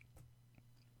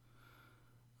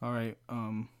All right.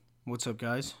 What's up,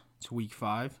 guys? It's week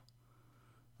 5.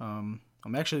 I'm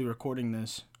actually recording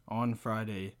this on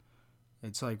Friday.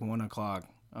 It's like 1 o'clock.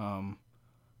 I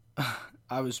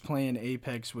was playing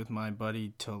Apex with my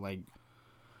buddy till like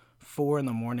 4 in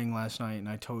the morning last night, and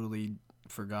I totally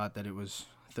forgot that it was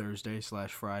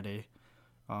Thursday/Friday.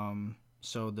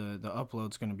 So the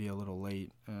upload's gonna be a little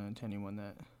late to anyone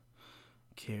that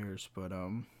cares. But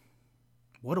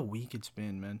what a week it's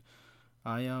been, man.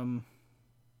 I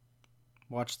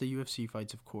watched the UFC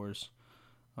fights, of course.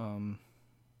 Um,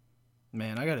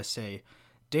 Man, I gotta say,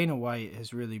 Dana White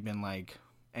has really been like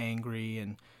angry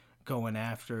and going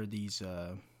after these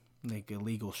like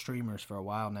illegal streamers for a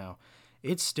while now.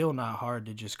 It's still not hard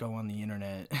to just go on the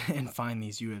internet and find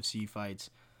these UFC fights.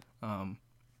 Um,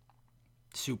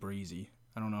 Super easy.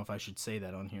 I don't know if I should say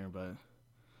that on here, but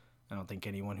I don't think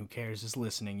anyone who cares is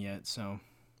listening yet. So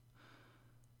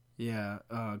yeah,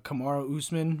 Kamaru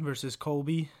Usman versus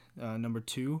Colby, number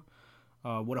 2.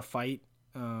 What a fight!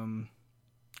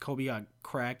 Colby got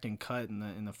cracked and cut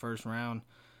in the first round,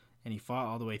 and he fought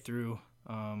all the way through.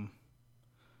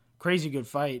 Crazy good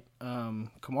fight.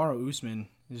 Kamaru Usman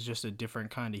is just a different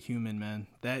kind of human, man.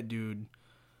 That dude,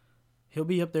 he'll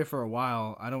be up there for a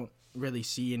while. I don't really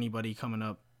see anybody coming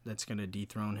up that's gonna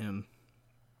dethrone him.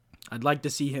 I'd like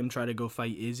to see him try to go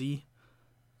fight Izzy.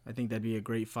 I think that'd be a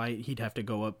great fight. He'd have to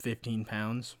go up 15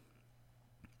 pounds,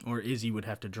 or Izzy would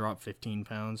have to drop 15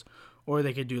 pounds, or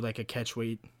they could do like a catch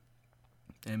weight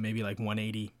and maybe like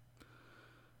 180.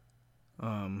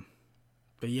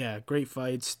 But yeah, great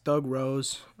fights. Thug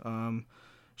Rose,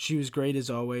 she was great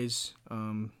as always.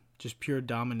 Just pure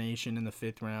domination in the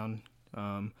 5th round.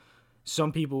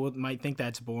 Some people might think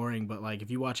that's boring, but like if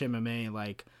you watch MMA,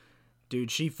 like, dude,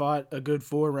 she fought a good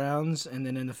 4 rounds, and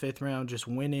then in the 5th round just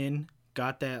went in,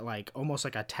 got that like almost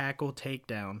like a tackle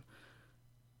takedown,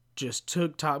 just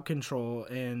took top control,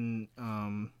 and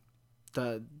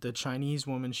the Chinese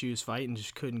woman she was fighting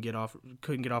just couldn't get off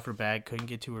her back, couldn't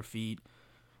get to her feet.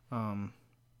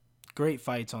 Great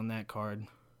fights on that card.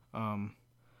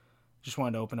 Just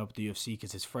wanted to open up with the UFC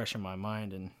because it's fresh in my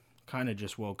mind, and kind of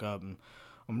just woke up, and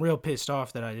I'm real pissed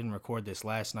off that I didn't record this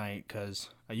last night because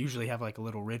I usually have like a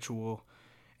little ritual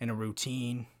and a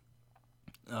routine,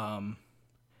 and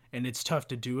it's tough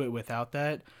to do it without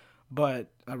that. But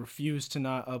I refuse to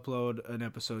not upload an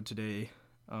episode today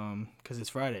because it's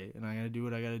Friday and I gotta do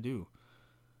what I gotta do.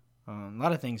 A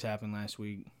lot of things happened last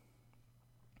week.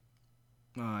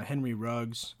 Henry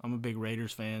Ruggs, I'm a big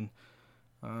Raiders fan.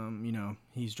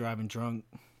 He's driving drunk.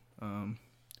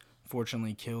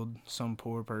 Fortunately killed some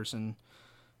poor person,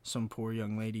 some poor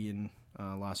young lady in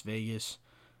Las Vegas.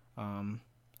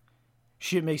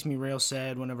 Shit makes me real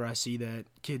sad whenever I see that.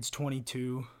 Kid's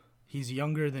 22. He's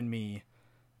younger than me.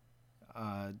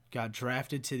 Got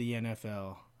drafted to the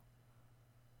NFL.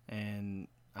 And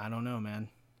I don't know, man.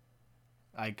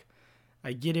 Like,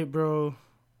 I get it, bro.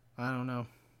 I don't know.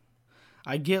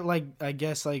 I get, like, I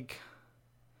guess, like,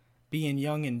 being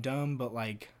young and dumb, but,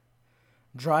 like,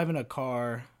 driving a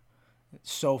car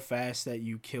so fast that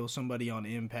you kill somebody on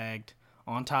impact,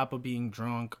 on top of being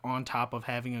drunk, on top of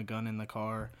having a gun in the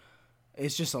car.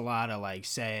 It's just a lot of, like,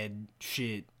 sad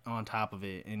shit on top of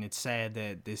it. And it's sad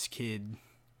that this kid,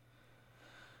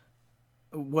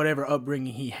 whatever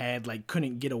upbringing he had, like,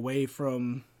 couldn't get away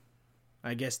from,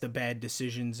 I guess, the bad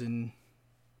decisions and,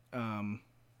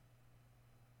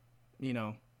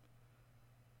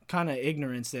 kind of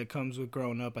ignorance that comes with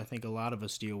growing up. I think a lot of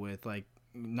us deal with, like,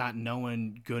 not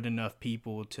knowing good enough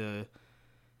people to,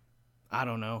 I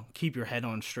don't know, keep your head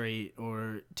on straight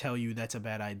or tell you that's a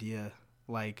bad idea.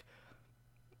 Like,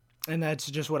 and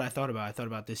that's just what I thought about. I thought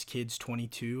about this kid's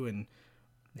 22 and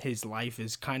his life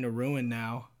is kind of ruined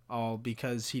now, all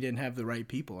because he didn't have the right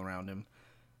people around him.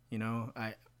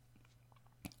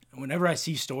 Whenever I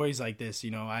see stories like this,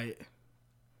 I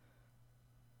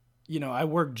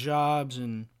work jobs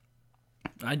and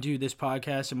I do this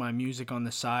podcast and my music on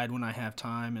the side when I have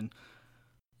time, and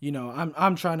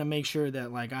I'm trying to make sure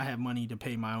that, like, I have money to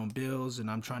pay my own bills,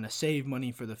 and I'm trying to save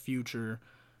money for the future.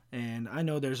 And I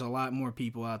know there's a lot more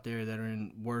people out there that are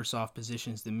in worse off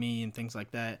positions than me and things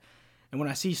like that. And when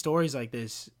I see stories like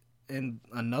this, and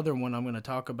another one I'm going to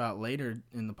talk about later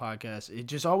in the podcast, it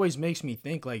just always makes me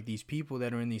think, like, these people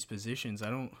that are in these positions,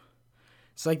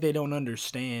 it's like they don't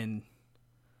understand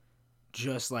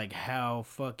just, like, how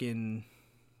fucking,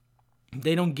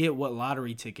 they don't get what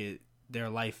lottery ticket their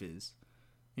life is.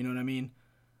 You know what I mean?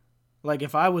 Like,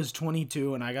 if I was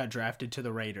 22 and I got drafted to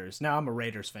the Raiders, now I'm a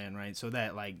Raiders fan, right? So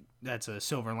that, like, that's a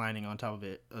silver lining on top of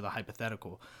it, of the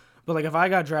hypothetical. But, like, if I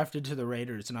got drafted to the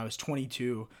Raiders and I was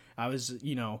 22, I was,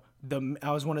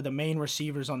 I was one of the main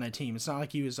receivers on that team. It's not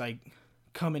like he was, like,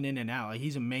 coming in and out. Like,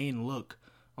 he's a main look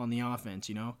on the offense,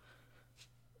 you know?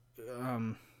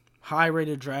 High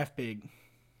rated draft pick.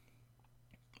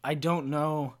 I don't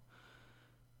know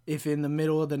if in the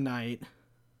middle of the night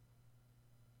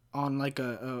on like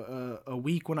a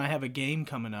week when I have a game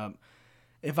coming up,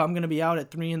 if I'm going to be out at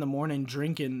 3 a.m.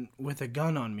 drinking with a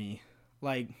gun on me.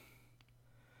 Like,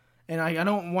 and I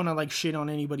don't want to like shit on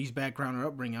anybody's background or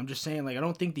upbringing. I'm just saying, like, I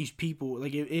don't think these people,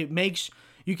 like, it makes,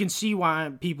 you can see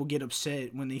why people get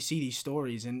upset when they see these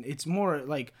stories. And it's more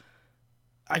like,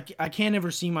 I can't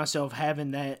ever see myself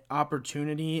having that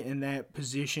opportunity and that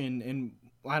position and,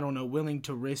 I don't know, willing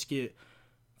to risk it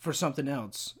for something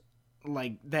else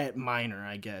like that minor,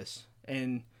 I guess.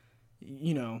 And,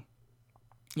 you know,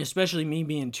 especially me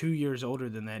being 2 years older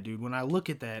than that dude, when I look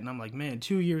at that and I'm like, man,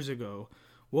 2 years ago,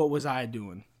 what was I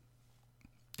doing?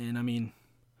 And I mean,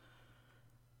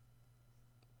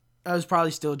 I was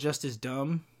probably still just as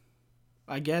dumb,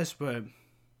 I guess, but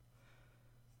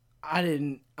I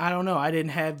don't know, I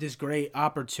didn't have this great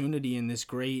opportunity and this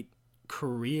great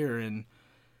career. And,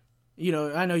 you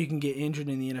know, I know you can get injured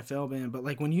in the NFL, man, but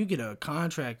like when you get a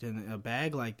contract and a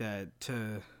bag like that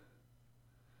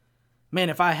man,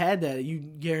 if I had that, you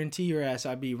guarantee your ass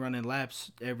I'd be running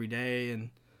laps every day.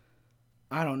 And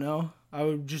I don't know, I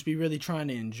would just be really trying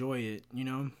to enjoy it, you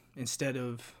know, instead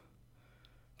of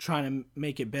trying to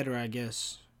make it better, I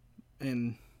guess.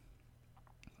 And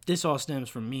this all stems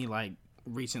from me, like,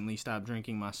 recently stopped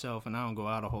drinking myself, and I don't go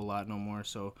out a whole lot no more,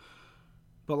 so.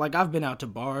 But, like, I've been out to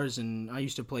bars, and I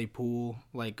used to play pool,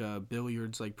 like,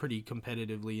 billiards, like, pretty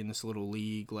competitively in this little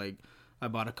league. Like, I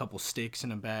bought a couple sticks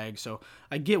in a bag, so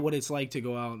I get what it's like to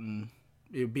go out and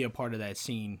be a part of that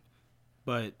scene.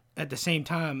 But at the same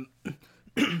time,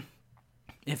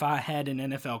 if I had an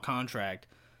NFL contract,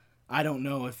 I don't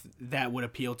know if that would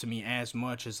appeal to me as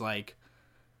much as, like,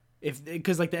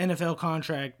 because, like, the NFL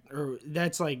contract, or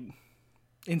that's, like,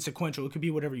 insequential. It could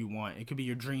be whatever you want. It could be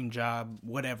your dream job,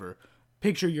 whatever.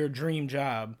 Picture your dream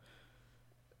job.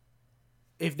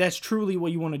 If that's truly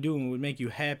what you want to do and would make you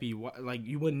happy, like,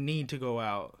 you wouldn't need to go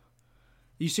out.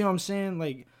 You see what I'm saying?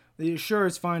 Like, sure,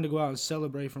 it's fine to go out and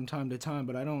celebrate from time to time,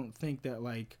 but I don't think that,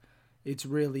 like, it's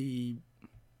really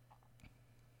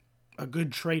a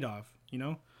good trade-off, you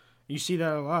know? You see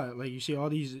that a lot. Like, you see all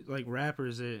these, like,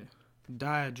 rappers that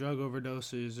die of drug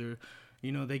overdoses, or,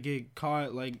 you know, they get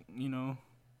caught, like, you know,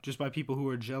 just by people who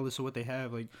are jealous of what they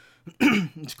have. Like,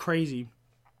 it's crazy.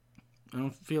 I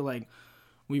don't feel like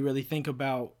we really think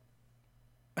about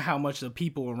how much the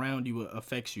people around you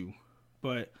affects you.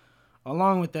 But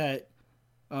along with that,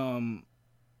 going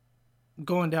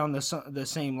down the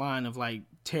same line of, like,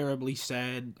 terribly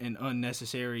sad and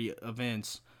unnecessary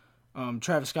events,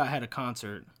 Travis Scott had a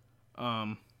concert.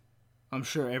 I'm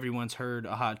sure everyone's heard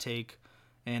A Hot Take,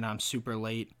 and I'm super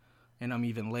late, and I'm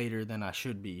even later than I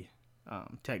should be,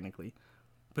 technically.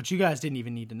 But you guys didn't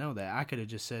even need to know that. I could have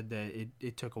just said that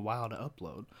it took a while to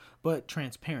upload. But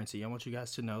transparency, I want you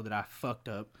guys to know that I fucked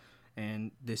up,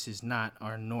 and this is not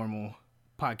our normal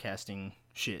podcasting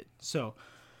shit. So,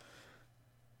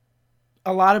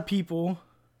 a lot of people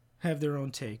have their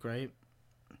own take, right?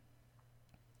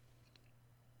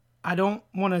 I don't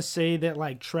want to say that,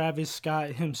 like, Travis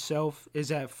Scott himself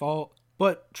is at fault,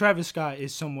 but Travis Scott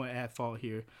is somewhat at fault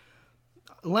here.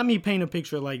 Let me paint a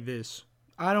picture like this.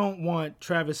 I don't want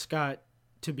Travis Scott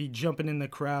to be jumping in the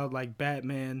crowd like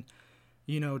Batman,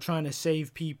 you know, trying to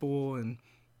save people and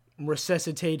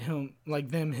resuscitate him like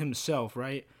them himself,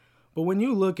 right? But when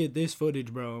you look at this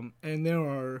footage, bro, and there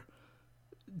are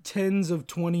tens of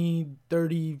 20,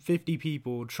 30, 50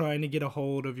 people trying to get a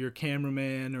hold of your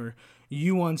cameraman or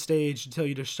you on stage to tell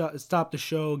you to stop the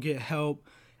show, get help,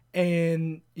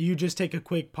 and you just take a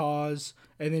quick pause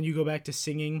and then you go back to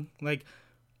singing. Like,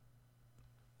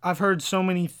 I've heard so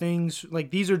many things, like,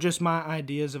 these are just my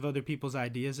ideas of other people's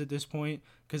ideas at this point,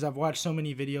 because I've watched so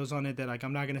many videos on it that, like,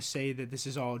 I'm not going to say that this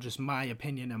is all just my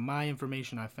opinion and my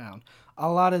information I found.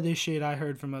 A lot of this shit I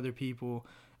heard from other people,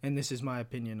 and this is my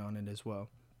opinion on it as well.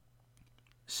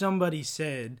 Somebody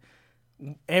said,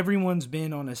 everyone's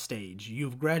been on a stage.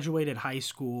 You've graduated high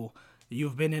school,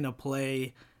 you've been in a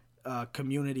play,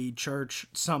 community, church,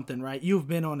 something, right? You've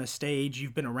been on a stage,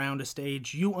 you've been around a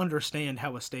stage, you understand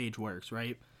how a stage works,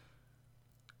 right?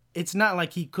 It's not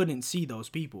like he couldn't see those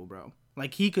people, bro.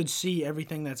 Like, he could see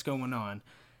everything that's going on,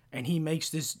 and he makes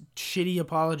this shitty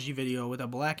apology video with a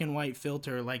black and white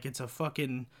filter like it's a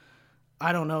fucking,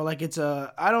 I don't know, like it's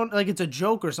a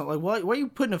joke or something. Like, why are you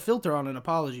putting a filter on an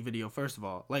apology video, first of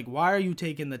all? Like, why are you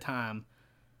taking the time?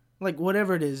 Like,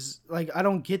 whatever it is, like, I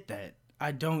don't get that.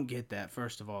 I don't get that,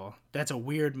 first of all. That's a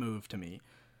weird move to me.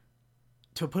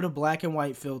 To put a black and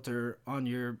white filter on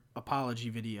your apology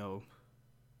video,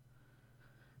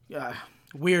 uh,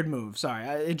 weird move. Sorry,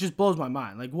 it just blows my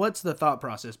mind. Like, what's the thought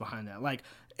process behind that? Like,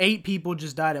 8 people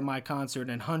just died at my concert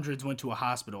and hundreds went to a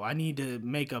hospital. I need to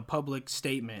make a public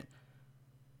statement.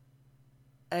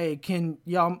 Hey, can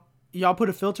y'all put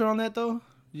a filter on that though?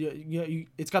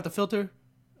 It's got the filter.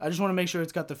 I just want to make sure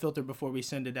it's got the filter before we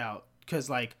send it out, because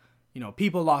like,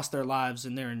 people lost their lives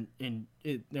and they're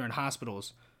in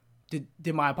hospitals.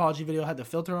 Did my apology video have the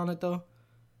filter on it though?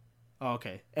 Oh,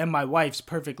 okay. And my wife's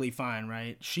perfectly fine,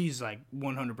 right? She's like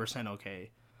 100%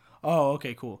 okay. Oh,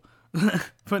 okay, cool.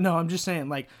 But no, I'm just saying,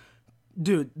 like,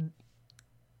 dude,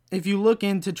 if you look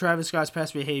into Travis Scott's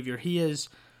past behavior, he has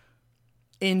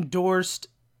endorsed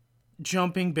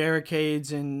jumping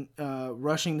barricades and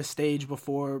rushing the stage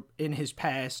before in his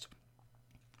past.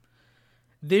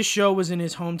 This show was in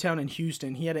his hometown in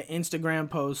Houston. He had an Instagram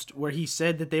post where he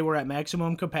said that they were at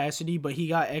maximum capacity, but he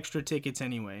got extra tickets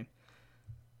anyway.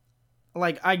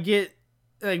 Like, I get,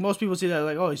 like, most people see that,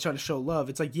 like, oh, he's trying to show love.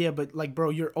 It's like, yeah, but, like, bro,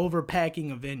 you're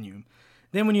overpacking a venue.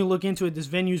 Then when you look into it, this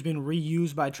venue's been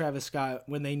reused by Travis Scott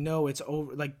when they know it's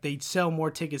over, like, they sell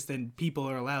more tickets than people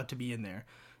are allowed to be in there.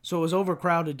 So it was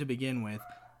overcrowded to begin with.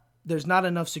 There's not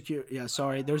enough security. Yeah,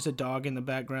 sorry. There's a dog in the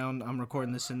background. I'm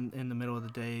recording this in the middle of the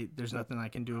day. There's nothing I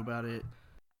can do about it.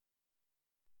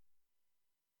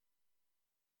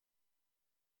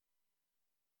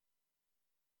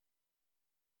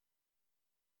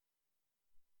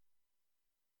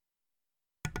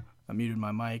 I muted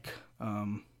my mic.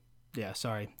 Yeah,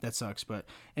 sorry. That sucks. But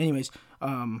anyways,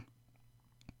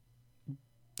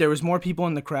 there was more people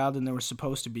in the crowd than there was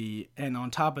supposed to be. And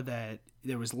on top of that,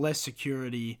 there was less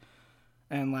security.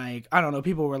 And, like, I don't know,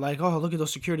 people were like, oh, look at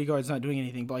those security guards not doing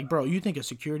anything. But, like, bro, you think a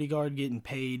security guard getting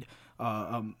paid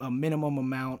a minimum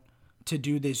amount to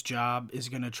do this job is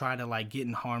going to try to, like, get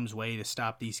in harm's way to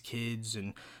stop these kids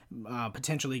and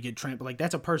potentially get trampled? Like,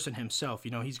 that's a person himself,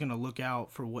 he's going to look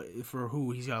out for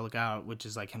who he's got to look out, which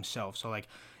is, like, himself. So, like,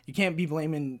 you can't be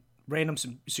blaming random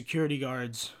security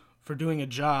guards for doing a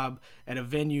job at a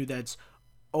venue that's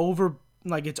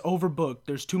it's overbooked.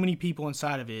 There's too many people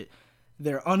inside of it.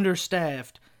 They're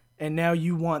understaffed, and now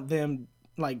you want them,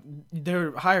 like,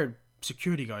 they're hired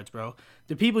security guards, bro.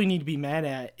 The people you need to be mad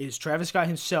at is Travis Scott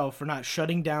himself for not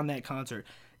shutting down that concert.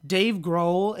 Dave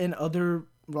Grohl and other,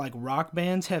 like, rock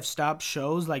bands have stopped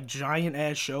shows, like,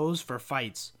 giant-ass shows for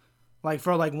fights. Like,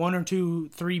 for, like, 1 or 2,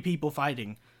 3 people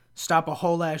fighting. Stop a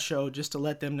whole-ass show just to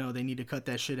let them know they need to cut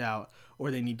that shit out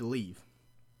or they need to leave.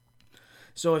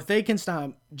 So if they can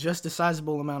stop just a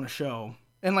sizable amount of show...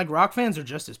 And, like, rock fans are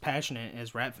just as passionate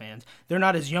as rap fans. They're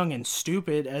not as young and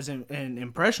stupid and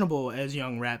impressionable as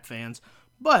young rap fans,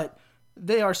 but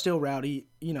they are still rowdy,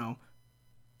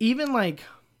 Even, like,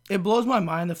 it blows my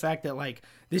mind the fact that, like,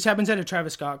 this happens at a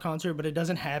Travis Scott concert, but it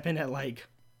doesn't happen at, like,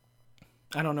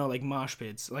 I don't know, like, mosh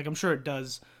pits. Like, I'm sure it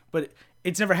does, but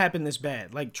it's never happened this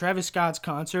bad. Like, Travis Scott's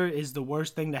concert is the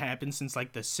worst thing to happen since,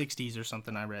 like, the 60s or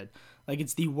something I read. Like,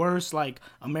 it's the worst, like,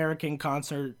 American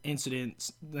concert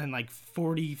incident in, like,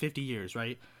 40, 50 years,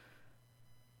 right?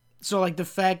 So, like, the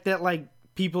fact that, like,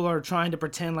 people are trying to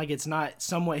pretend like it's not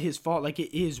somewhat his fault, like,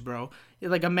 it is, bro.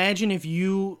 Like, imagine if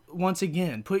you, once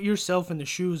again, put yourself in the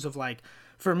shoes of, like,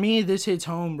 for me, this hits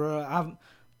home, bro.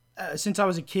 Since I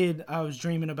was a kid, I was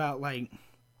dreaming about, like,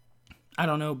 I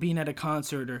don't know, being at a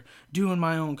concert or doing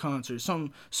my own concert,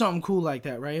 something cool like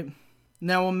that, right?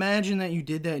 Now imagine that you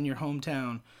did that in your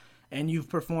hometown, and you've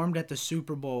performed at the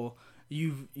Super Bowl.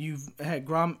 You've had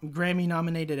Grammy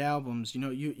nominated albums.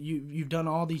 You've done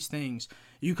all these things.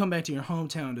 You come back to your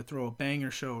hometown to throw a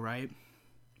banger show, right?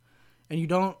 And you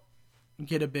don't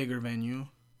get a bigger venue.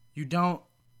 You don't,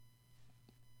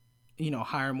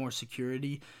 hire more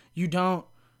security. You don't,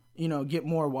 get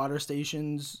more water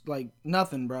stations, like,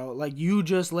 nothing, bro. Like, you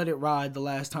just let it ride the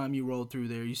last time you rolled through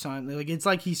there. You signed, like, it's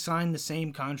like he signed the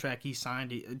same contract he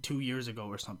signed 2 years ago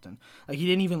or something. Like, he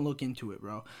didn't even look into it,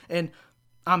 bro. And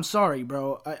I'm sorry,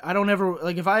 bro. I don't ever,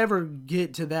 like, if I ever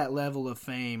get to that level of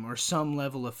fame or some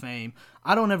level of fame,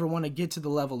 I don't ever want to get to the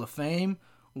level of fame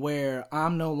where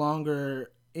I'm no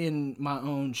longer in my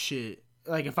own shit.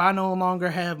 Like, if I no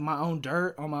longer have my own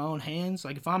dirt on my own hands,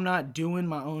 like, if I'm not doing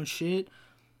my own shit,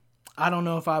 I don't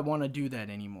know if I want to do that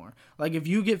anymore. Like, if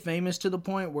you get famous to the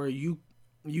point where you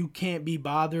can't be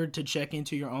bothered to check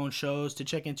into your own shows, to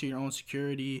check into your own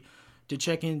security, to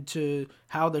check into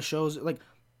how the shows, like,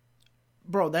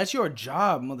 bro, that's your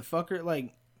job, motherfucker.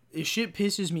 Like, it shit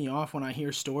pisses me off when I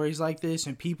hear stories like this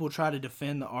and people try to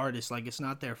defend the artist like it's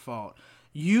not their fault.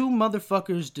 You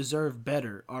motherfuckers deserve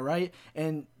better, all right?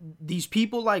 And these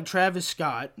people like Travis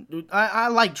Scott, I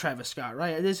like Travis Scott,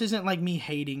 right? This isn't like me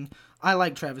hating. I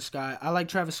like Travis Scott. I like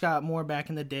Travis Scott more back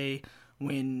in the day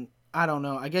when I don't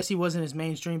know. I guess he wasn't as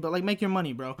mainstream, but like, make your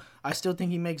money, bro. I still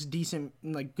think he makes decent,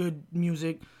 like, good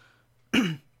music.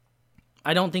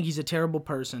 I don't think he's a terrible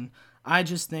person. I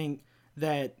just think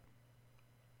that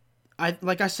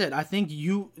like I said, I think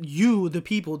you, the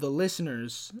people, the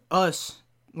listeners, us,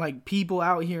 like people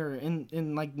out here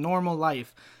in like normal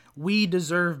life, we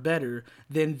deserve better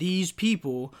than these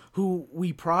people who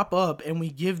we prop up and we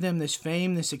give them this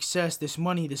fame, this success, this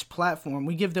money, this platform.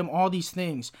 We give them all these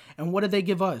things. And what did they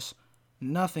give us?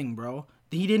 Nothing, bro.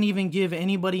 He didn't even give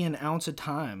anybody an ounce of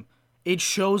time. It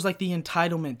shows like the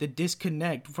entitlement, the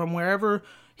disconnect from wherever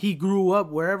he grew up,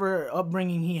 wherever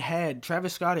upbringing he had.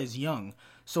 Travis Scott is young.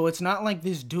 So it's not like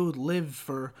this dude lived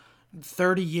for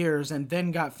 30 years and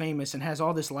then got famous and has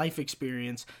all this life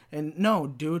experience. And no,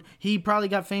 dude, he probably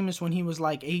got famous when he was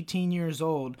like 18 years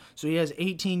old. So he has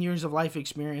 18 years of life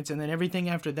experience, and then everything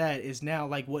after that is now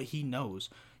like what he knows.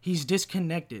 He's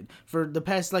disconnected. For the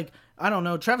past, like, I don't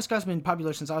know, Travis Scott's been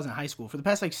popular since I was in high school. For the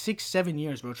past like 6-7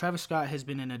 years, bro, Travis Scott has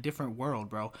been in a different world,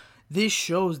 bro. This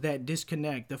shows that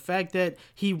disconnect. The fact that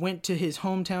he went to his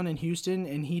hometown in Houston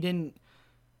and he didn't,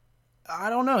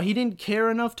 I don't know, he didn't care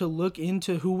enough to look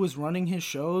into who was running his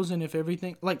shows and if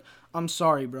everything, like, I'm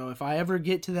sorry, bro, if I ever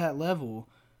get to that level,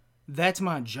 that's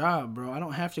my job, bro. I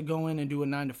don't have to go in and do a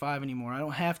 9 to 5 anymore. I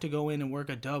don't have to go in and work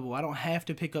a double. I don't have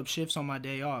to pick up shifts on my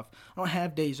day off. I don't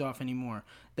have days off anymore.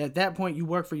 At that point, you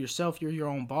work for yourself. You're your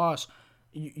own boss.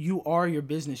 You are your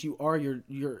business. You are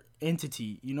your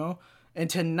entity, you know? And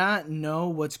to not know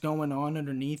what's going on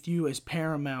underneath you is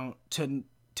paramount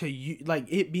to you, like,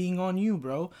 it being on you,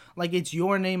 bro. Like, it's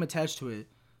your name attached to it.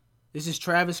 This is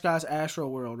Travis Scott's Astro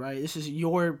World, right? This is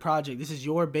your project. This is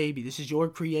your baby. This is your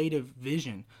creative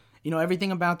vision. You know,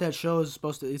 everything about that show is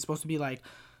supposed to be like,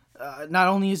 not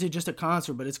only is it just a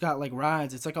concert, but it's got like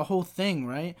rides. It's like a whole thing,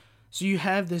 right? So you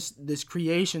have this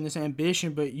creation, this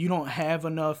ambition, but you don't have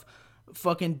enough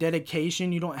fucking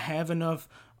dedication. You don't have enough,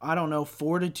 I don't know,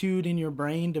 fortitude in your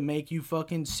brain to make you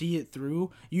fucking see it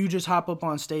through. You just hop up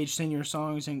on stage, sing your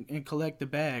songs, and collect the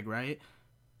bag, right?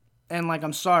 And, like,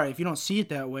 I'm sorry, if you don't see it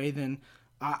that way, then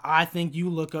I think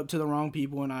you look up to the wrong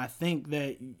people, and I think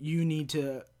that you need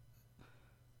to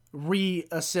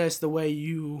reassess the way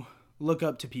you look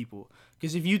up to people.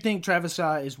 Because if you think Travis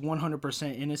Scott is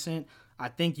 100% innocent, I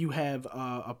think you have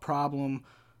a problem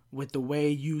with the way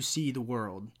you see the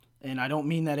world. And I don't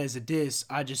mean that as a diss.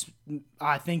 I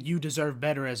think you deserve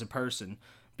better as a person.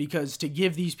 Because to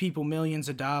give these people millions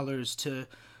of dollars to,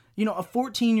 you know, a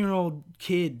 14-year-old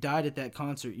kid died at that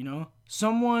concert, you know?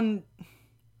 Someone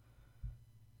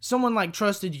like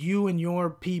trusted you and your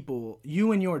people,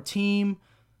 you and your team,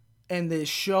 and the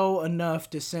show enough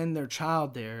to send their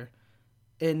child there.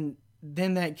 And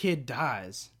then that kid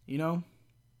dies, you know?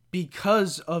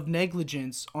 Because of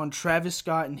negligence on Travis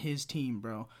Scott and his team,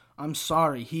 bro. I'm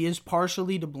sorry. He is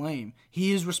partially to blame.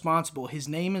 He is responsible. His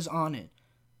name is on it.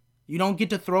 You don't get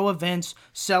to throw events,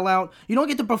 sell out. You don't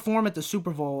get to perform at the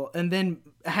Super Bowl and then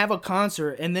have a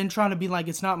concert and then try to be like,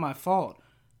 it's not my fault.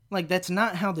 Like, that's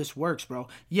not how this works, bro.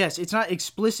 Yes, it's not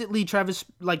explicitly Travis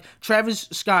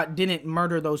Scott didn't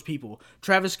murder those people.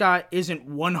 Travis Scott isn't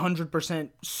 100%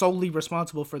 solely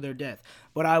responsible for their death.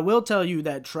 But I will tell you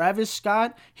that Travis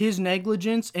Scott, his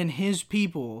negligence, and his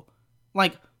people,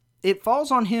 like, it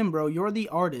falls on him, bro. You're the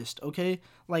artist, okay?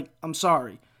 Like, I'm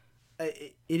sorry.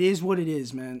 It is what it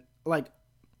is, man. Like,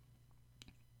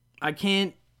 I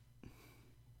can't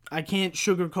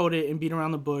sugarcoat it and beat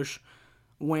around the bush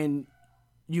when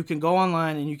you can go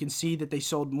online and you can see that they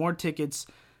sold more tickets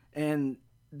and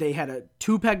they had a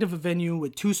too packed of a venue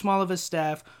with too small of a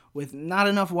staff with not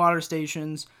enough water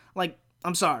stations. Like,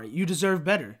 I'm sorry, you deserve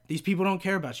better. These people don't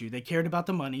care about you. They cared about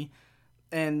the money.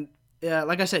 And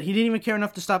like I said, he didn't even care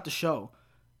enough to stop the show.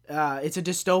 It's a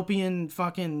dystopian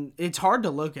fucking, it's hard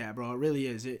to look at, bro. It really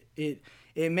is.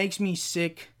 It makes me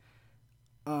sick.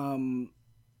 It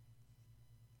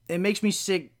makes me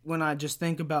sick when I just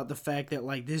think about the fact that,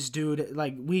 like, this dude,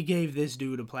 like, we gave this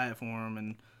dude a platform,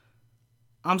 and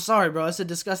I'm sorry, bro, it's a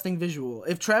disgusting visual.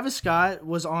 If Travis Scott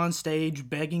was on stage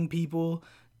begging people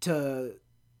to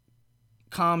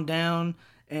calm down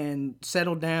and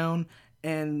settle down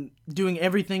and doing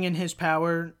everything in his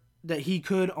power that he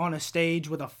could on a stage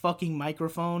with a fucking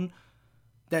microphone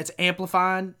that's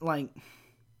amplified, like,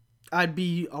 I'd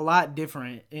be a lot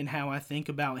different in how I think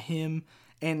about him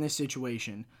and this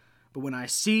situation. But when I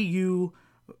see you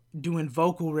doing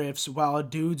vocal riffs while a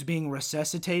dude's being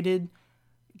resuscitated,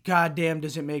 goddamn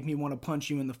does it make me want to punch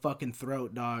you in the fucking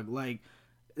throat, dog. Like,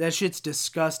 that shit's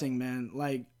disgusting, man.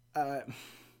 Like,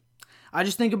 I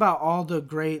just think about all the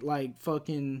great, like,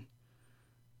 fucking,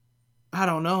 I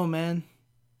don't know, man.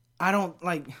 I don't,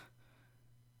 like,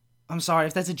 I'm sorry,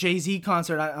 if that's a Jay-Z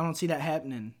concert, I don't see that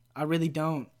happening. I really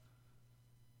don't.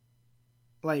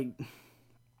 Like,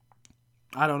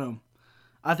 I don't know.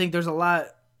 I think there's a lot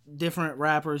different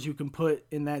rappers you can put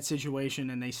in that situation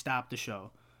and they stop the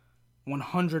show.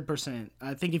 100%.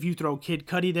 I think if you throw Kid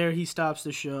Cudi there, he stops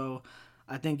the show.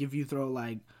 I think if you throw,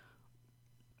 like,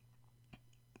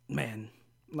 man,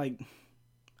 like,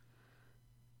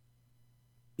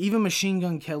 even Machine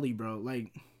Gun Kelly, bro,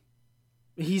 like,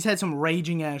 he's had some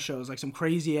raging ass shows, like some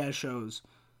crazy ass shows.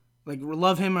 Like,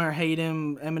 love him or hate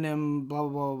him, Eminem, blah,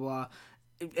 blah, blah, blah.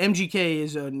 MGK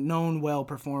is a known well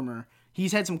performer.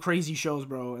 He's had some crazy shows,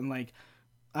 bro, and, like,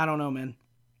 I don't know, man.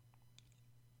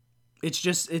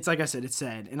 It's like I said, it's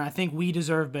sad. And I think we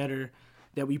deserve better,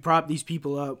 that we prop these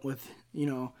people up with,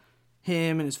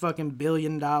 him and his fucking $1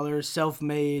 billion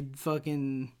self-made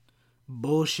fucking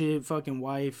bullshit fucking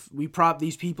wife. We prop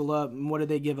these people up, and what do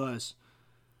they give us?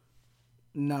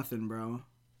 Nothing, bro.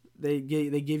 They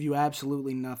give you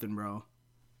absolutely nothing, bro.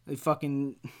 They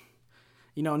fucking...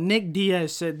 Nick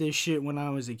Diaz said this shit when I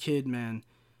was a kid, man.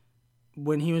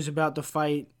 When he was about to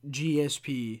fight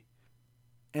GSP.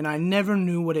 And I never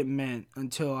knew what it meant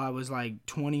until I was like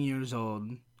 20 years old.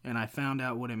 And I found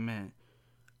out what it meant.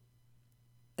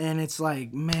 And it's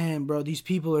like, man, bro, these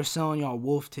people are selling y'all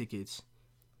wolf tickets.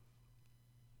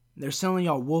 They're selling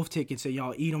y'all wolf tickets so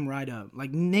y'all eat them right up.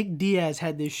 Like, Nick Diaz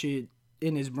had this shit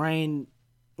in his brain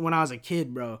when I was a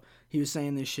kid, bro. He was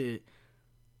saying this shit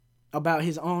about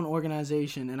his own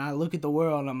organization. And I look at the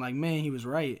world and I'm like, man, he was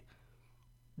right.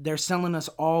 They're selling us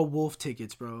all wolf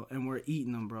tickets, bro. And we're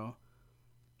eating them, bro.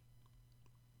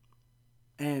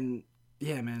 And,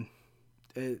 yeah, man.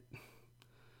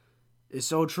 It's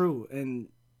so true. And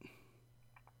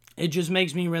it just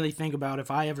makes me really think about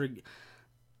if I ever...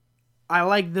 I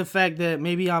like the fact that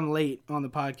maybe I'm late on the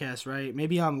podcast, right?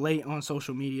 Maybe I'm late on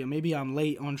social media. Maybe I'm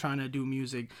late on trying to do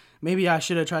music. Maybe I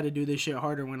should have tried to do this shit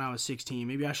harder when I was 16.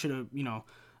 Maybe I should have,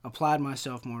 applied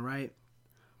myself more, right?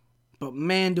 But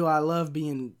man, do I love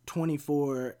being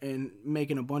 24 and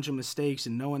making a bunch of mistakes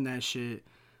and knowing that shit.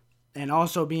 And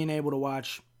also being able to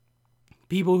watch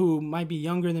people who might be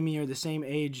younger than me or the same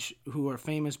age who are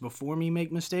famous before me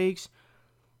make mistakes.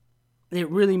 It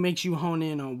really makes you hone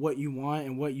in on what you want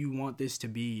and what you want this to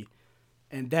be.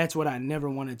 And that's what I never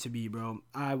wanted to be, bro.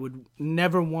 I would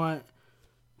never want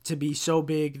to be so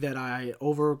big that I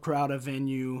overcrowd a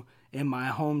venue in my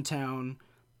hometown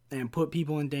and put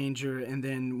people in danger. And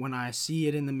then when I see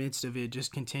it in the midst of it,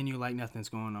 just continue like nothing's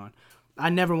going on. I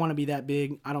never want to be that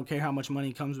big. I don't care how much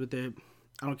money comes with it.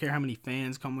 I don't care how many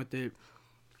fans come with it.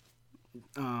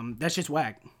 That's just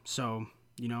whack. So,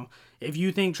 if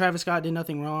you think Travis Scott did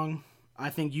nothing wrong, I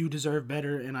think you deserve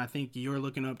better, and I think you're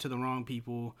looking up to the wrong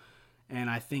people, and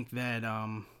I think that,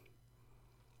 I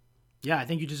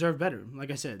think you deserve better. Like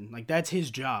I said, like, that's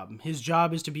his job. His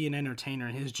job is to be an entertainer,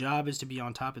 and his job is to be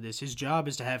on top of this. His job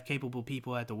is to have capable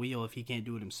people at the wheel if he can't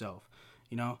do it himself,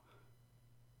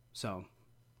 So,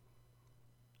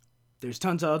 there's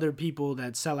tons of other people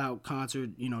that sell out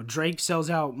concert. Drake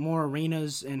sells out more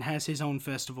arenas and has his own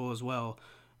festival as well.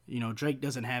 Drake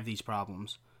doesn't have these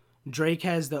problems. Drake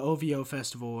has the OVO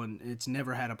festival, and it's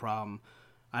never had a problem.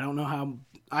 I don't know how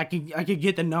I could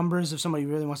get the numbers if somebody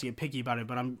really wants to get picky about it,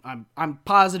 but I'm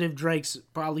positive Drake's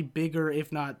probably bigger,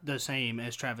 if not the same,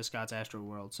 as Travis Scott's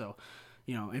Astroworld. So,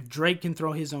 if Drake can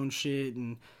throw his own shit,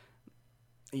 and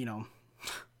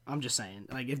I'm just saying,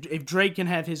 like, if Drake can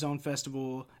have his own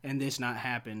festival and this not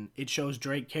happen, it shows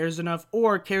Drake cares enough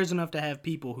to have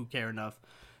people who care enough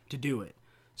to do it.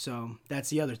 So that's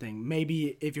the other thing.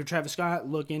 Maybe if you're Travis Scott,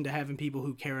 look into having people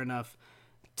who care enough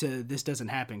to this doesn't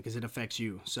happen because it affects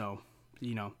you. So,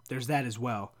 there's that as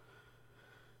well.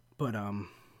 But,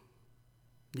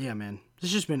 yeah, man,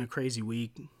 it's just been a crazy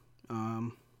week.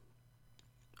 I'm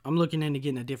looking into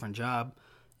getting a different job.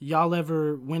 Y'all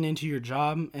ever went into your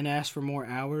job and asked for more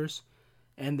hours,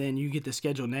 and then you get the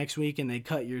schedule next week and they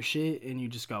cut your shit and you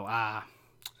just go,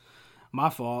 my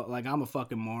fault. Like, I'm a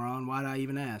fucking moron. Why'd I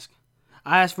even ask?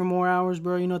 I asked for more hours,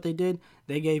 bro. You know what they did?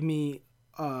 They gave me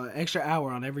extra hour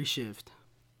on every shift.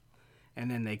 And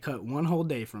then they cut one whole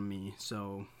day from me.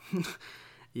 So,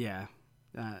 yeah,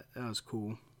 that was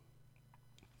cool.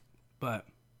 But,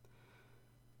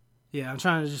 yeah, I'm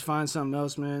trying to just find something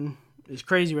else, man. It's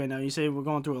crazy right now. You say we're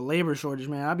going through a labor shortage,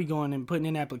 man. I be going and putting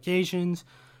in applications,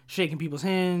 shaking people's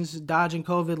hands, dodging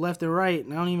COVID left and right,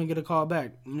 and I don't even get a call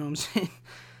back. You know what I'm saying?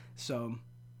 So,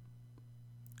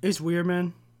 it's weird,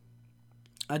 man.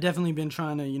 I definitely been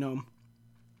trying to,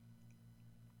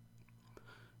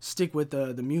 stick with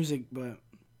the music, but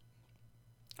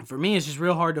for me, it's just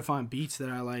real hard to find beats that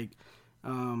I like.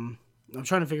 I'm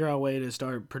trying to figure out a way to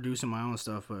start producing my own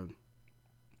stuff, but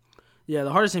Yeah,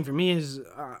 the hardest thing for me is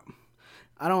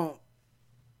I don't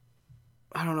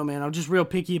know, man. I'm just real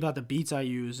picky about the beats I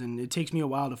use, and it takes me a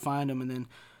while to find them. And then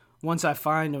once I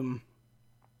find them,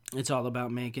 it's all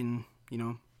about making,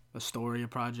 a story, a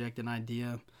project, an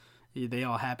idea. They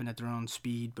all happen at their own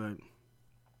speed, but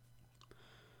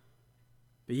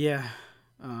yeah,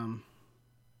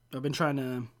 I've been trying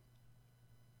to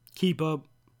keep up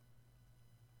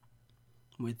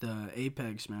with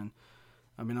Apex, man.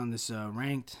 I've been on this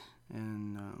ranked,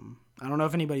 and I don't know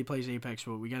if anybody plays Apex,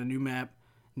 but we got a new map,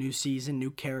 new season,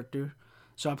 new character.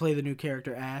 So I play the new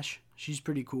character, Ash. She's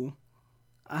pretty cool.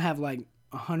 I have like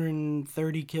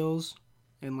 130 kills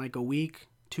in like a week,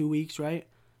 2 weeks, right?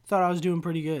 Thought I was doing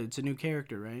pretty good. It's a new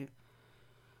character, right?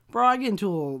 Bro, I get into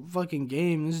a fucking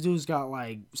game. This dude's got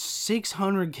like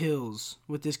 600 kills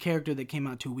with this character that came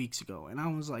out 2 weeks ago. And I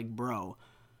was like, bro,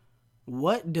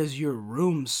 what does your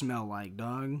room smell like,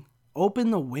 dog?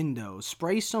 Open the window.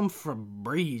 Spray some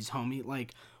Febreze, homie.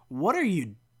 Like, what are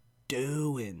you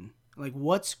doing? Like,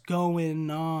 what's going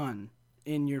on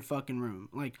in your fucking room?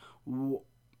 Like,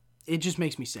 it just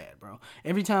makes me sad, bro.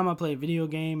 Every time I play a video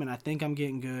game and I think I'm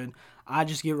getting good, I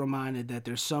just get reminded that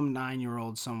there's some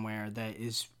 9-year-old somewhere that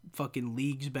is fucking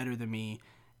leagues better than me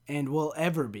and will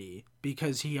ever be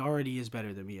because he already is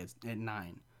better than me at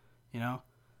 9,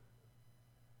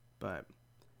 But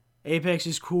Apex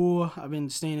is cool. I've been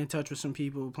staying in touch with some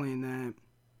people playing that,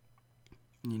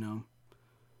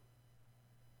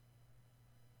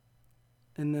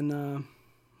 And then,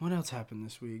 what else happened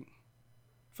this week?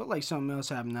 Felt like something else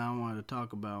happened now I wanted to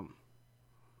talk about.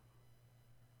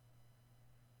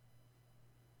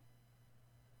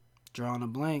 Drawing a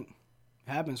blank.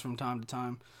 It happens from time to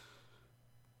time.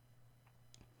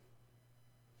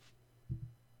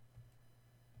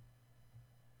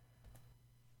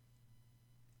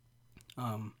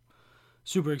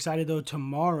 Super excited though.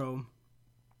 Tomorrow,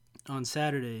 on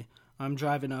Saturday, I'm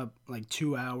driving up like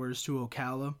 2 hours to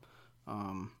Ocala.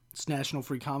 It's National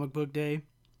Free Comic Book Day.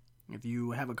 If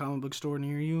you have a comic book store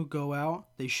near you, go out.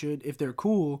 They should, if they're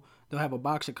cool, they'll have a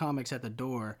box of comics at the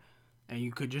door, and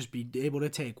you could just be able to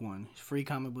take one. It's Free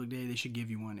Comic Book Day, they should give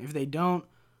you one. If they don't,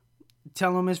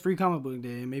 tell them it's Free Comic Book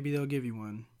Day, and maybe they'll give you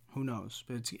one. Who knows?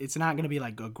 But it's not going to be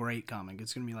like a great comic.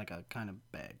 It's going to be like a kind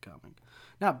of bad comic.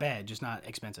 Not bad, just not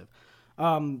expensive.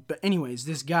 But anyways,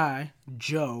 this guy,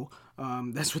 Joe,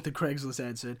 that's what the Craigslist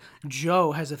ad said.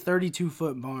 Joe has a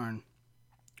 32-foot barn.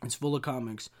 It's full of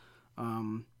comics.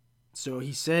 So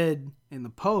he said in the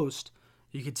post,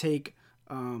 you could take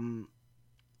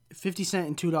 50-cent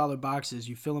and $2 boxes.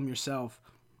 You fill them yourself.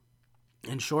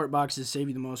 And short boxes save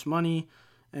you the most money.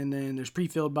 And then there's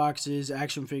pre-filled boxes,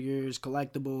 action figures,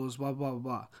 collectibles, blah, blah, blah,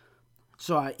 blah.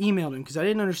 So I emailed him because I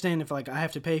didn't understand if like I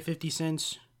have to pay 50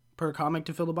 cents per comic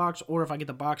to fill the box, or if I get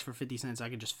the box for 50 cents, I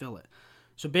can just fill it.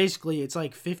 So basically, it's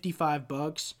like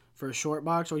 $55 for a short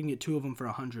box, or you can get 2 of them for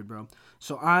 $100, bro.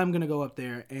 So I'm going to go up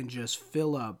there and just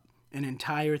fill up an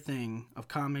entire thing of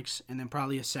comics and then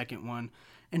probably a second one.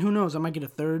 And who knows, I might get a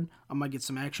third. I might get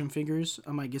some action figures.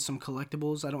 I might get some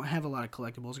collectibles. I don't have a lot of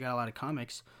collectibles. I got a lot of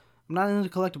comics. I'm not into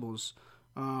collectibles.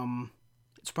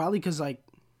 It's probably because, like,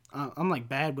 I'm, like,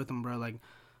 bad with them, bro. Like,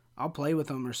 I'll play with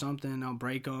them or something. I'll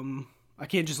break them. I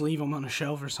can't just leave them on a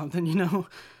shelf or something,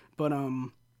 But,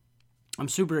 I'm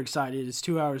super excited. It's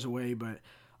 2 hours away, but,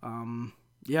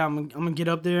 yeah, I'm going to get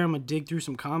up there. I'm going to dig through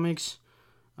some comics.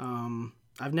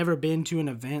 I've never been to an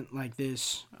event like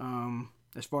this,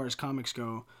 as far as comics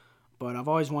go, but I've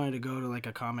always wanted to go to, like,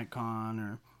 a Comic-Con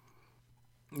or,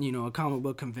 a comic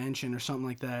book convention or something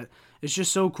like that. It's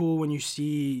just so cool when you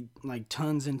see, like,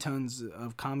 tons and tons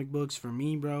of comic books. For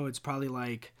me, bro, it's probably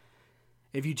like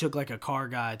if you took, like, a car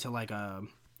guy to, like, a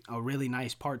really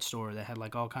nice parts store that had,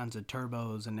 like, all kinds of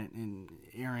turbos and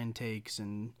air intakes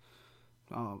and,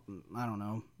 I don't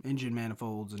know, engine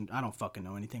manifolds, and I don't fucking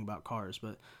know anything about cars,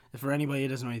 but for anybody that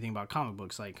doesn't know anything about comic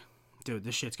books, like, dude,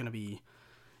 this shit's gonna be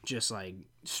just like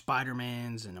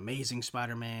Spider-Mans and Amazing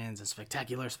Spider-Mans and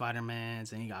Spectacular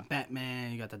Spider-Mans, and you got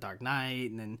Batman, you got the Dark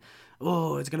Knight, and then,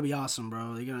 it's gonna be awesome,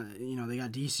 bro. They got, they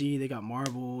got DC, they got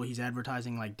Marvel, he's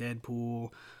advertising like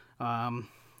Deadpool.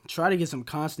 Try to get some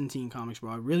Constantine comics,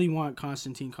 bro. I really want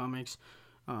Constantine comics.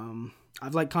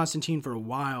 I've liked Constantine for a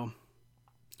while,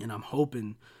 and I'm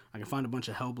hoping I can find a bunch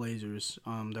of Hellblazers.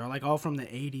 They're like all from the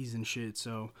 80s and shit,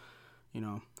 so,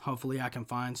 hopefully I can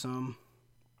find some.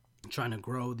 I'm trying to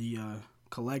grow the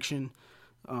collection.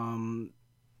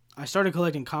 I started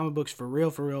collecting comic books for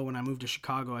real when I moved to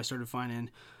Chicago. I started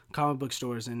finding comic book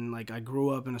stores, and like I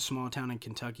grew up in a small town in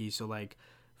Kentucky, so like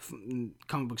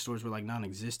comic book stores were like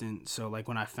non-existent. So like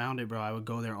when I found it, bro, I would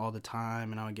go there all the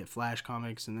time, and I would get Flash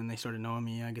comics, and then they started knowing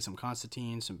me. I get some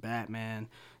Constantine, some Batman,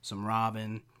 some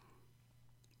Robin.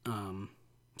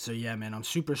 So yeah, man, I'm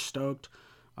super stoked.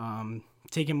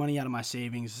 Taking money out of my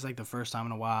savings. It's like the first time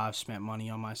in a while I've spent money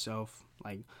on myself,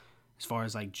 like as far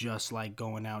as like just like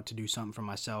going out to do something for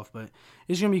myself. But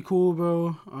it's gonna be cool,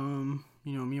 bro.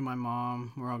 Me and my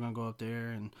mom, we're all gonna go up there,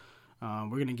 and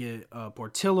we're gonna get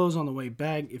Portillo's on the way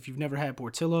back. If you've never had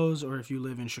Portillo's, or if you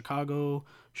live in Chicago,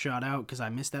 shout out, because I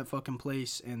missed that fucking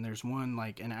place, and there's one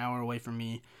like an hour away from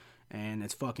me, and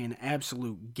it's fucking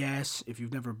absolute gas. If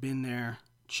you've never been there,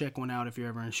 check one out if you're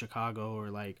ever in Chicago or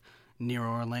like near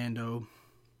Orlando.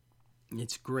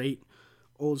 It's great,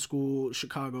 old school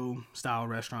Chicago style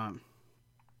restaurant.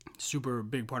 Super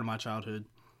big part of my childhood.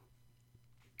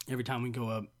 Every time we go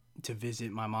up to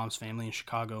visit my mom's family in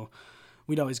Chicago,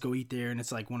 we'd always go eat there, and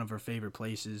it's like one of her favorite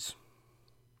places.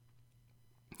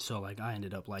 So like I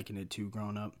ended up liking it too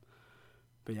growing up.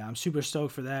 But yeah, I'm super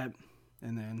stoked for that.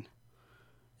 And then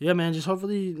yeah, man, just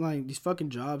hopefully like these fucking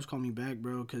jobs call me back,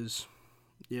 bro, cuz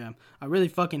yeah, I really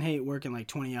fucking hate working like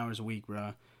 20 hours a week,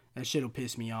 bro. That shit'll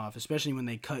piss me off, especially when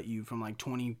they cut you from like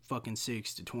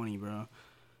 26 to 20, bro.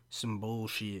 Some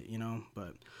bullshit, you know?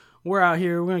 But we're out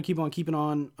here. We're going to keep on keeping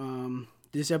on.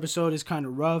 This episode is kind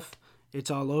of rough.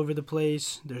 It's all over the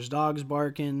place. There's dogs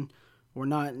barking. We're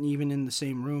not even in the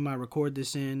same room I record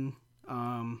this in.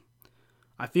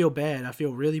 I feel bad. I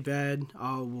feel really bad.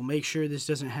 We'll make sure this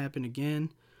doesn't happen again.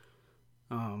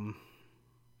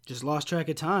 Just lost track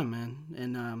of time, man.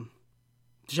 And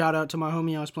shout out to my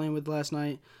homie I was playing with last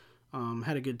night.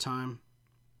 Had a good time,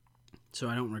 so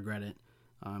I don't regret it.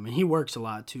 And he works a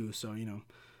lot too, so you know,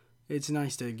 it's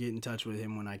nice to get in touch with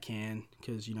him when I can,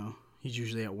 because you know he's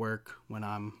usually at work when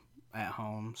I'm at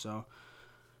home. So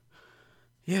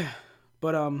yeah,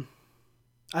 but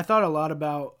I thought a lot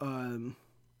about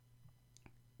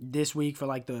this week for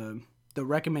like the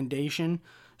recommendation.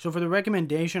 So for the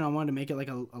recommendation, I wanted to make it like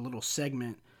a little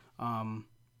segment.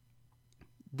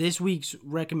 This week's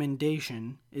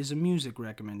recommendation is a music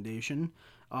recommendation.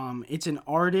 It's an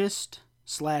artist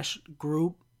 /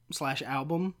 group /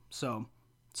 album. So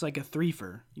it's like a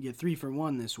threefer. You get 3 for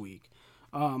 1 this week.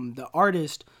 The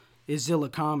artist is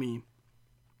Zillakami.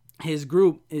 His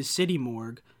group is City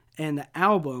Morgue. And the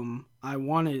album I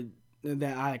wanted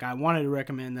to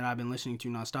recommend that I've been listening to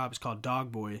nonstop is called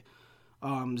Dog Boy.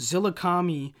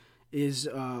 Zillakami is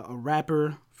a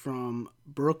rapper from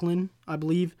Brooklyn, I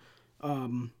believe.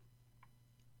 And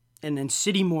then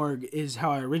City Morgue is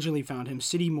how I originally found him.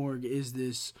 City Morgue is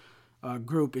this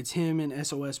group. It's him and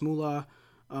SOS Moolah.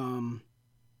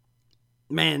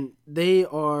 Man, they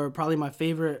are probably my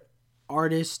favorite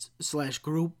artist /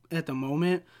 group at the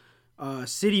moment.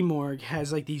 City Morgue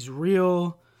has like these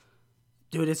real...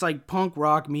 Dude, it's like punk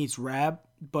rock meets rap,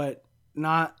 but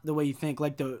not the way you think.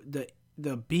 Like the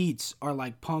beats are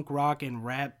like punk rock and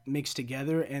rap mixed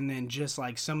together, and then just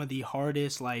like some of the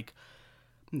hardest, like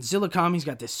Zillakami's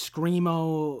got this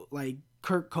screamo, like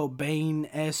Kurt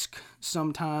Cobain-esque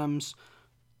sometimes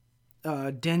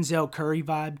Denzel Curry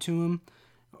vibe to him.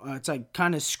 It's like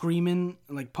kind of screaming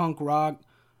like punk rock,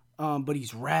 but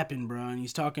he's rapping, bro, and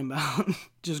he's talking about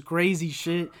just crazy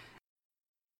shit.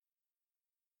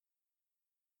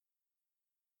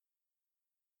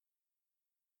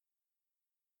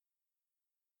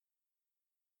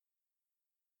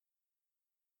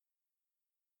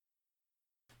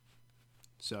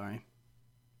 Sorry.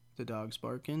 The dog's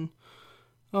barking.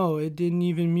 Oh, it didn't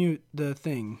even mute the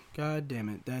thing. God damn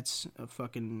it. That's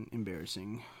fucking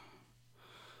embarrassing.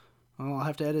 Well, I'll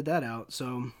have to edit that out,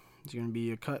 so there's going to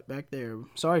be a cut back there.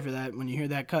 Sorry for that. When you hear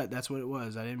that cut, that's what it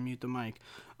was. I didn't mute the mic.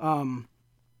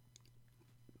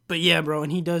 But yeah, bro,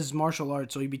 and he does martial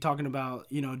arts, so he'd be talking about,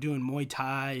 you know, doing Muay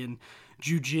Thai and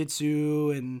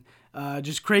jiu-jitsu and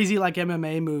just crazy like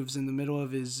MMA moves in the middle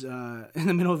of his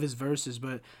verses.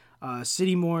 But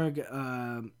City Morgue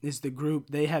is the group.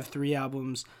 They have 3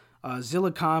 albums.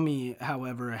 Zillakami,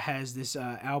 however, has this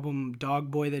album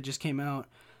Dog Boy that just came out.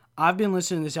 I've been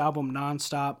listening to this album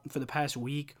nonstop for the past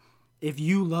week. If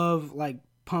you love like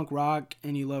punk rock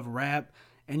and you love rap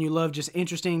and you love just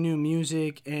interesting new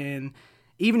music, and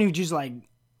even if you just like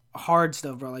hard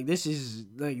stuff, bro, like this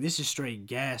is straight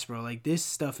gas, bro. Like this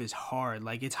stuff is hard.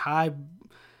 Like it's high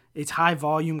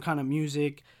volume kind of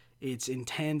music. It's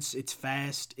intense. It's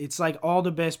fast. It's like all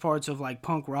the best parts of like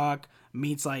punk rock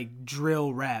meets like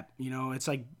drill rap. You know, it's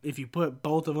like if you put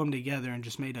both of them together and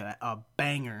just made a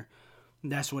banger.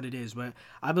 That's what it is. But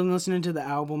I've been listening to the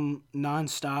album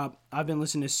nonstop. I've been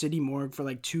listening to City Morgue for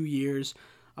like 2 years.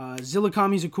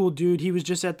 Zillakami's a cool dude. He was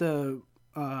just at the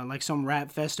like some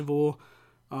rap festival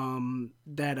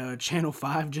that Channel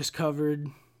 5 just covered.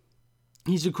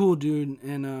 He's a cool dude,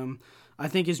 and I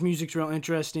think his music's real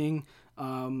interesting.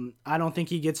 I don't think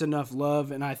he gets enough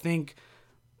love, and I think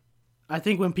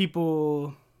when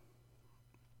people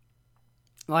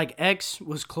like X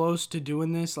was close to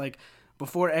doing this, like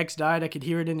before X died, I could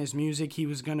hear it in his music. He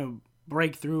was gonna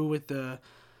break through with the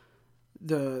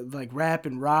like rap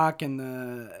and rock and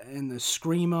the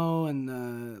screamo and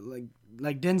the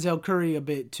like Denzel Curry a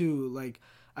bit too. Like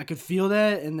I could feel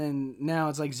that, and then now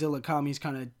it's like Zilla Kami's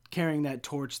kind of carrying that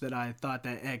torch that I thought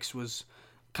that X was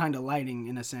kind of lighting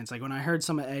in a sense. Like when I heard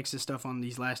some of X's stuff on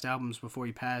these last albums before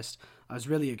he passed, I was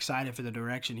really excited for the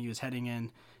direction he was heading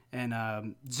in,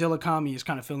 and Zilla Kami is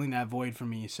kind of filling that void for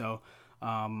me. So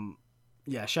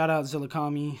yeah, shout out Zilla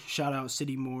Kami, shout out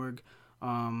City Morgue. They're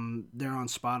on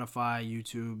Spotify,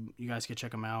 YouTube. You guys can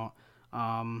check them out.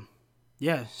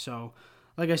 Yeah, so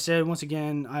like I said, once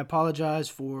again, I apologize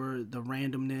for the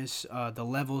randomness. The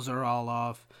levels are all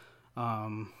off.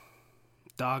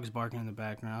 Dogs barking in the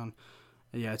background.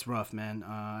 Yeah, it's rough, man.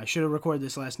 I should have recorded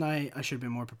this last night. I should have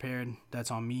been more prepared.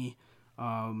 That's on me.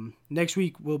 Next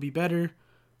week will be better.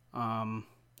 I'm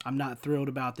not thrilled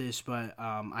about this, but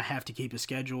I have to keep a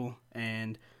schedule,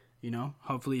 and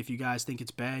hopefully if you guys think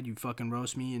it's bad, you fucking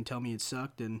roast me and tell me it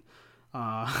sucked, and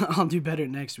I'll do better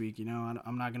next week.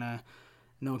 I'm not gonna,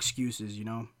 no excuses,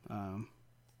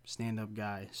 stand-up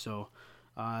guy. So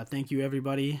thank you,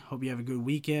 everybody. Hope you have a good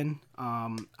weekend.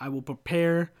 I will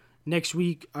prepare next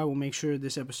week. I will make sure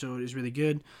this episode is really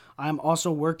good. I'm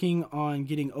also working on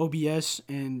getting OBS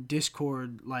and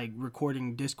Discord, like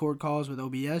recording Discord calls with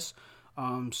OBS.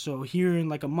 So here in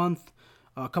like a month,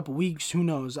 a couple weeks, who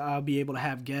knows, I'll be able to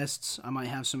have guests. I might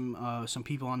have some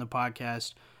people on the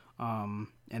podcast, and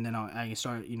then I can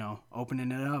start,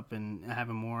 opening it up and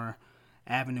having more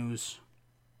avenues,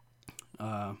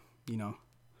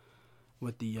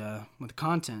 with the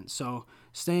content. So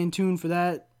stay in tune for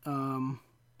that.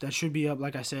 That should be up,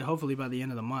 like I said, hopefully by the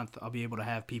end of the month, I'll be able to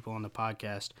have people on the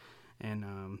podcast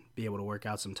and be able to work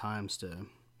out some times to,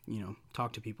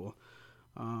 talk to people.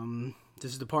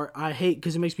 This is the part I hate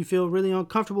because it makes me feel really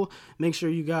uncomfortable. Make sure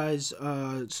you guys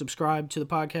subscribe to the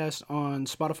podcast on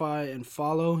Spotify and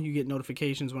follow. You get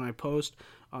notifications when I post.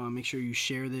 Make sure you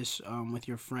share this with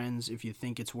your friends if you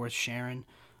think it's worth sharing.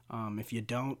 If you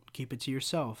don't, keep it to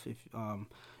yourself.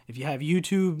 If you have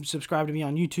YouTube, subscribe to me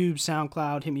on YouTube,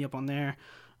 SoundCloud, hit me up on there.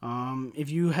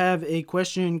 If you have a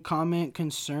question, comment,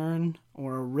 concern,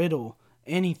 or a riddle,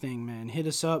 anything, man, hit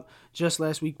us up.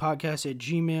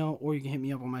 justlastweekpodcast@gmail.com, or you can hit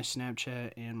me up on my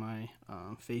Snapchat and my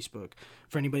Facebook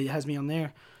for anybody that has me on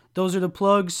there. Those are the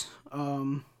plugs.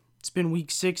 It's been week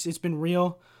 6. It's been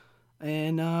real.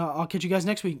 And I'll catch you guys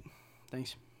next week.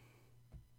 Thanks.